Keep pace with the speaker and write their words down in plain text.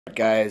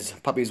Guys,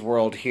 Puppies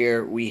World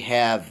here. We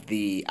have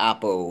the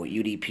Oppo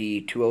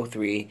UDP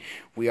 203.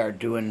 We are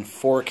doing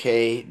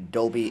 4K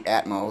Dolby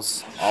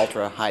Atmos,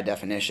 ultra high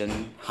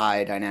definition,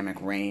 high dynamic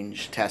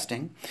range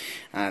testing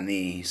on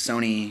the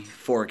Sony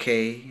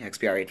 4K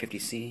XPR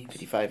 850C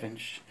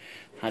 55-inch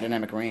high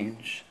dynamic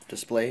range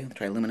display,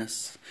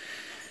 triluminous.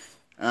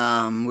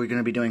 We're going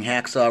to be doing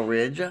hacksaw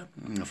ridge, a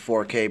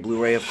 4K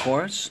Blu-ray of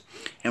course,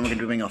 and we're going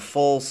to be doing a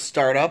full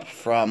startup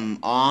from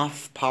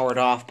powered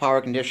off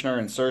power conditioner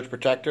and surge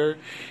protector,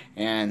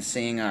 and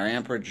seeing our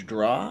amperage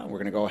draw. We're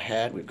going to go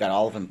ahead, we've got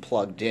all of them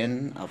plugged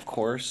in of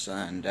course,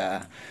 and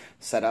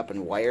set up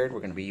and wired. We're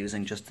going to be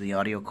using just the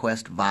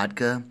AudioQuest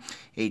Vodka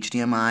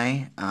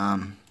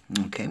HDMI.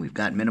 Okay, we've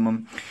got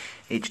minimum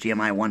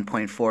HDMI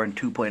 1.4 and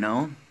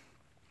 2.0.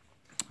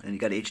 And you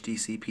got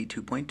HDCP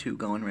 2.2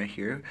 going right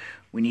here.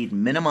 We need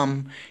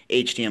minimum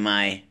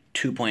HDMI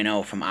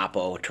 2.0 from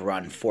Oppo to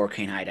run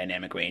 4K high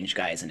dynamic range,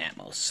 guys, in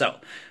Atmos. So,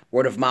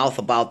 word of mouth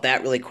about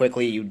that really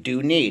quickly. You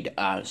do need,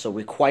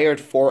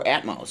 required for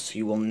Atmos.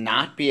 You will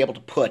not be able to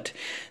put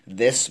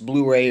this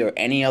Blu-ray or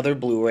any other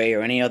Blu-ray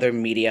or any other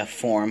media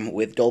form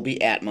with Dolby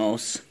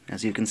Atmos,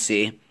 as you can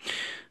see,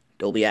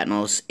 Dolby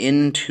Atmos,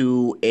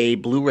 into a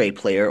Blu-ray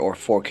player or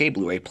 4K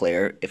Blu-ray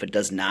player if it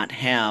does not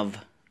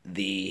have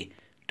the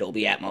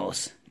Dolby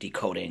Atmos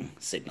decoding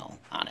signal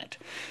on it,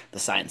 the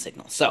sign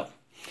signal. So,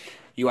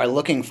 you are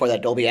looking for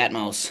that Dolby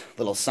Atmos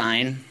little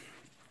sign.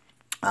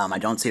 I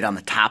don't see it on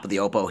the top of the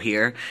Oppo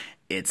here.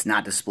 It's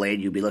not displayed.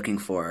 You'll be looking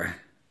for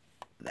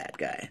that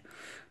guy,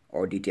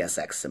 or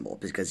DTSX symbol,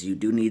 because you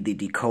do need the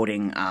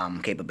decoding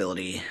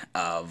capability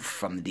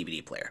from the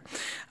DVD player.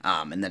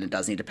 And then it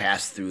does need to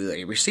pass through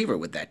a receiver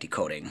with that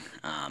decoding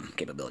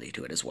capability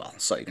to it as well.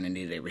 So you're going to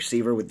need a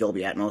receiver with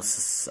Dolby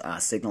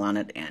Atmos signal on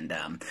it and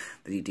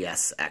the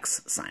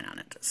DTSX sign on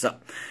it. So I'm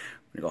going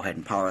to go ahead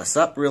and power this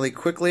up really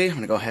quickly. I'm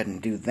going to go ahead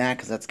and do that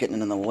because that's getting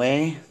in the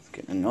way. It's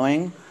getting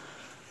annoying.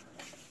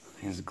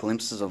 There's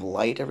glimpses of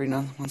light every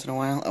once in a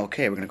while.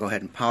 Okay, we're going to go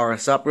ahead and power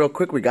us up real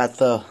quick. We got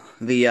the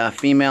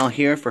female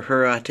here for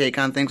her take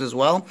on things as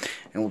well.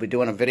 And we'll be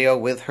doing a video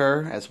with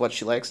her as what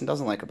she likes and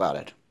doesn't like about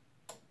it.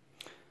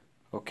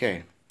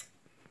 Okay.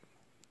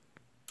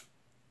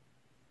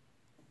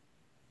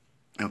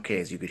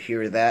 Okay, as you could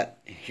hear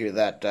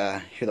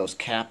those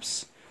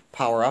caps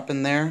power up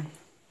in there.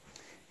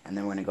 And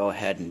then we're going to go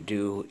ahead and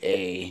do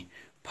a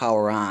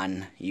power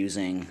on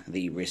using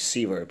the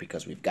receiver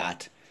because we've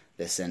got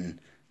this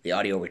in the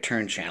audio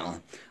return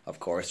channel, of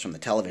course, from the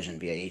television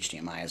via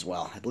HDMI as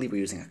well. I believe we're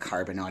using a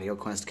carbon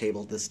AudioQuest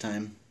cable this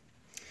time.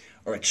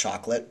 Or a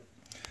chocolate.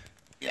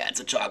 Yeah, it's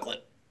a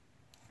chocolate.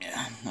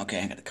 Yeah,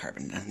 okay, I got the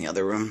carbon in the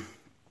other room.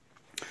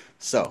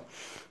 So,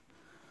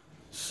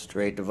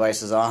 straight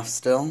devices off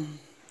still.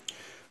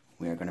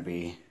 We are going to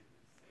be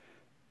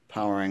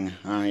powering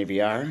on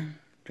AVR.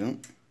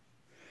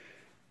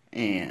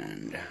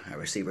 And our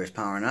receiver is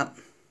powering up.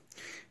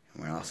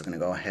 And we're also going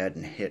to go ahead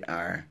and hit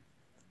our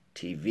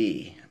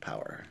TV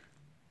power.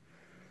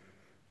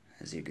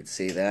 As you can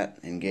see, that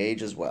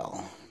engage as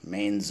well.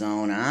 Main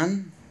zone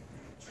on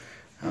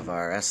of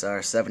our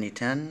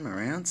SR7010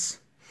 Marantz.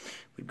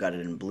 We've got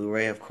it in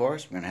Blu-ray, of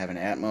course. We're going to have an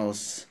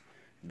Atmos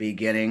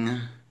beginning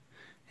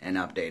and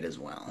update as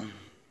well.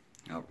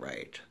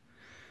 Alright.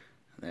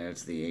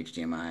 There's the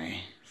HDMI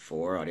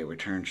 4 audio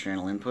return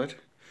channel input.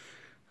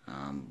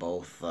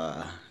 Both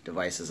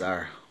devices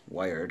are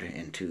wired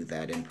into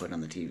that input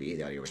on the TV,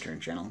 the audio return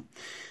channel.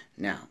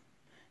 Now,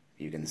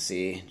 you can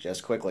see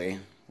just quickly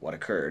what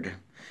occurred.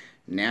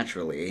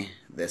 Naturally,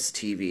 this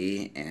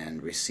TV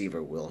and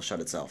receiver will shut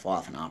itself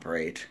off and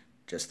operate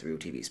just through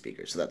TV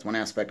speakers. So that's one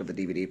aspect of the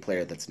DVD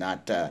player that's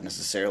not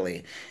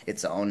necessarily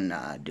its own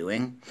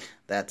doing.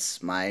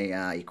 That's my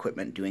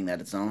equipment doing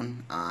that its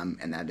own,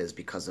 and that is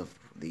because of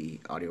the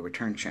audio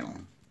return channel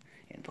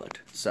input.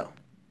 So,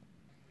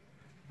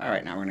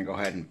 alright, now we're going to go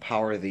ahead and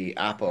power the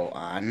Oppo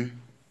on.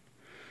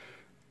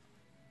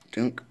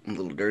 Dunk,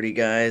 little dirty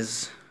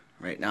guys.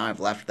 Right now I've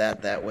left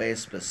that way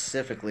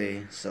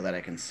specifically so that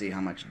I can see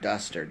how much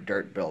dust or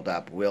dirt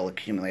buildup will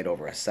accumulate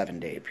over a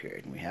 7-day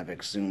period. And we have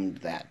exhumed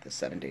that, the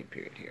 7-day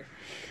period here.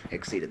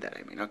 Exceeded that,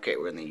 I mean. Okay,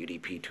 we're in the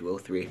UDP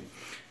 203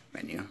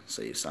 menu.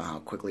 So you saw how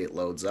quickly it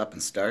loads up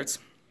and starts.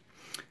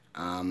 If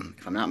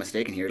I'm not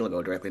mistaken here, it'll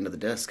go directly into the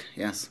disk.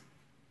 Yes.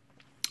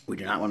 We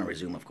do not want to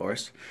resume, of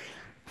course.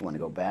 We want to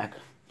go back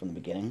from the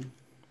beginning.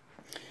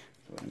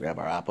 So we're going to grab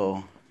our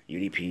Oppo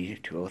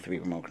UDP 203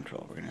 remote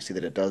control. We're going to see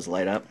that it does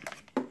light up.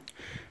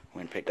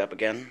 When picked up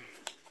again,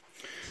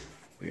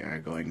 we are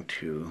going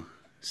to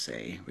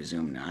say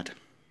resume not.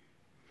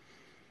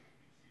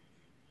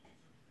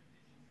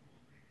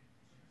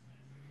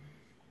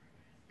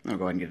 I'll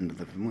go ahead and get into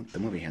the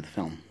movie here, the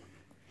film.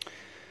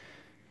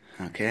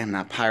 Okay, I'm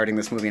not pirating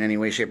this movie in any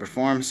way, shape, or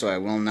form, so I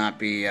will not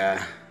be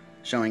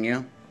showing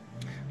you.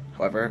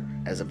 However,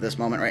 as of this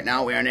moment right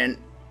now, we are in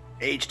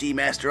HD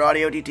Master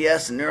Audio,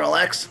 DTS, and Neural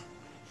X.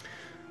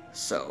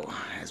 So,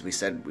 as we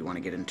said, we want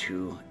to get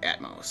into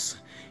Atmos.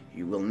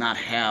 You will not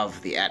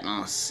have the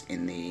Atmos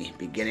in the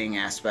beginning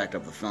aspect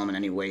of the film in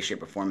any way,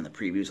 shape, or form in the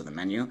previews of the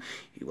menu.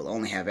 You will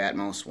only have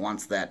Atmos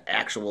once that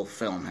actual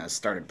film has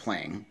started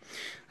playing.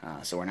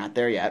 So we're not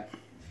there yet,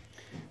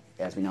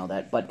 as we know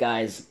that. But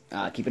guys,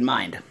 keep in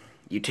mind,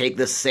 you take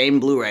this same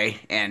Blu-ray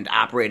and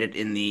operate it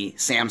in the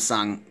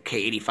Samsung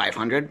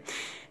K8500,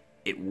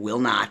 it will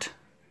not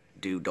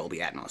do Dolby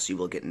Atmos. You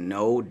will get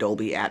no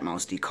Dolby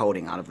Atmos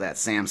decoding out of that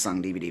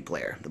Samsung DVD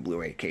player, the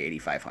Blu-ray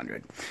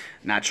K8500.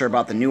 Not sure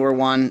about the newer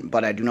one,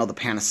 but I do know the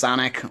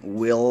Panasonic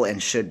will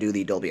and should do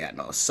the Dolby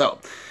Atmos.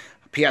 So,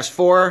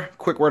 PS4,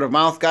 quick word of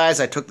mouth, guys.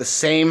 I took the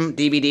same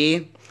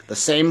DVD, the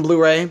same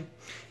Blu-ray,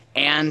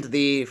 and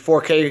the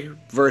 4K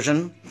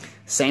version,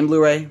 same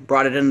Blu-ray,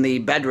 brought it in the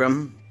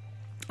bedroom,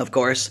 of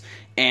course,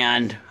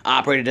 and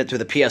operated it through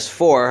the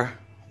PS4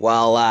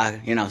 while,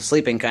 you know,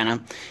 sleeping kind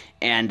of.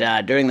 And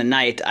during the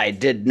night, I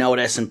did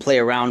notice and play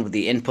around with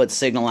the input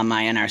signal on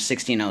my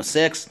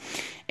NR1606,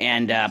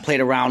 and played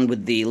around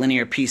with the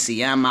linear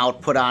PCM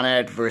output on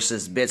it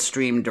versus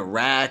bitstream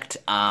direct,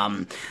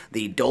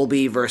 the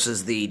Dolby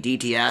versus the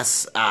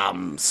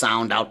DTS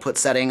sound output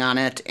setting on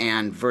it,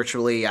 and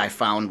virtually I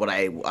found what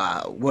I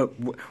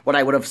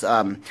would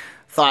have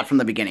thought from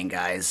the beginning,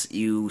 guys.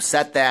 You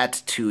set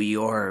that to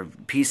your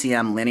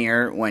PCM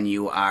linear when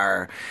you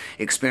are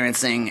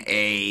experiencing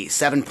a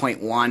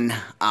 7.1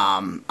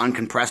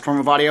 uncompressed form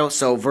of audio.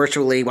 So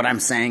virtually what I'm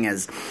saying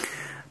is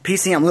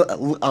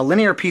a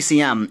linear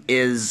PCM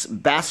is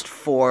best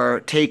for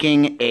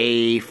taking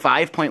a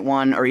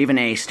 5.1 or even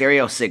a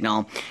stereo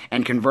signal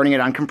and converting it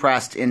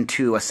uncompressed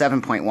into a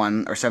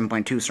 7.1 or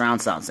 7.2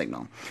 surround sound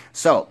signal.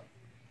 So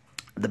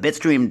the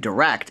bitstream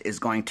direct is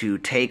going to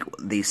take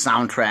the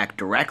soundtrack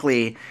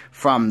directly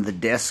from the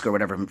disc or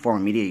whatever form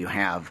of media you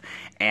have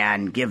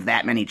and give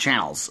that many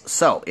channels.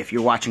 So if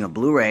you're watching a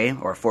Blu-ray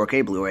or a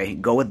 4K Blu-ray,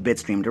 go with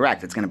bitstream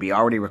direct. It's going to be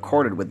already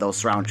recorded with those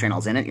surround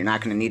channels in it. You're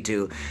not going to need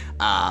to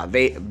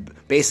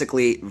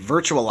basically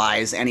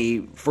virtualize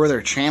any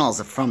further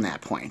channels from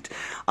that point.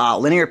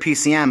 Linear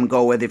PCM,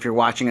 go with if you're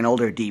watching an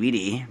older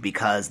DVD,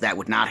 because that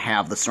would not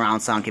have the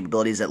surround sound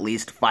capabilities. At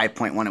least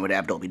 5.1 it would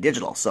have Dolby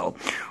Digital. So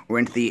we're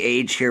into the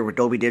age here where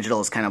Dolby Digital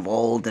is kind of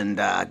old and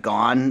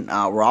gone.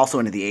 We're also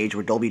into the age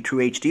where Dolby True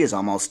HD is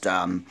almost,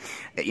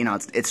 you know,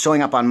 it's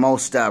showing up on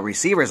most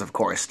receivers, of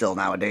course, still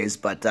nowadays,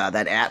 but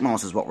that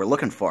Atmos is what we're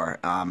looking for.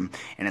 And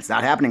it's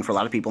not happening for a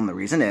lot of people, and the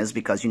reason is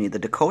because you need the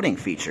decoding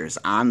features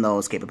on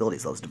those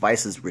capabilities. Those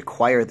devices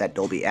require that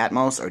Dolby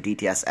Atmos or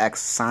DTS:X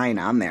sign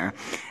on there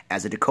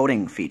as a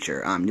decoding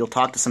feature. You'll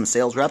talk to some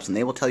sales reps, and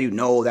they will tell you,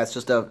 no, that's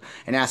just an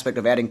aspect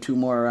of adding 2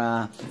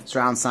 more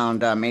surround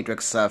sound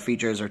matrix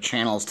features or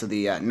channels to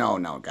the...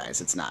 No,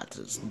 guys, it's not.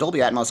 Dolby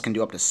Atmos can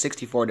do up to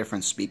 64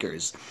 different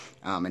speakers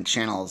and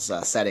channels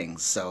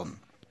settings, so...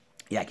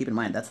 yeah, keep in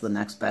mind, that's the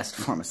next best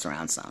form of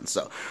surround sound.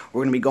 So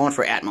we're going to be going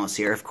for Atmos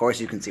here. Of course,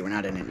 you can see we're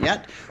not in it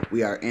yet.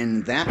 We are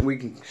in that. We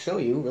can show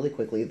you really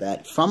quickly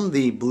that from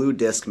the blue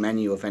disc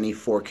menu of any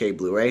 4K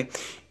Blu-ray,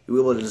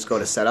 we will just go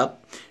to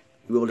Setup.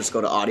 We will just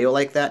go to Audio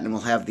like that, and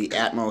we'll have the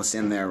Atmos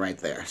in there right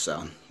there.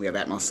 So we have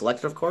Atmos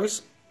selected, of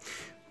course.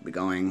 We'll be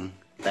going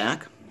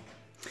back.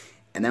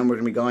 And then we're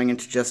going to be going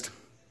into just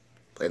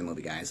play the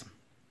movie, guys.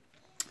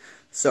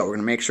 So we're going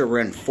to make sure we're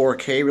in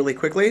 4K really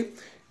quickly.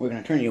 We're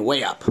going to turn you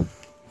way up.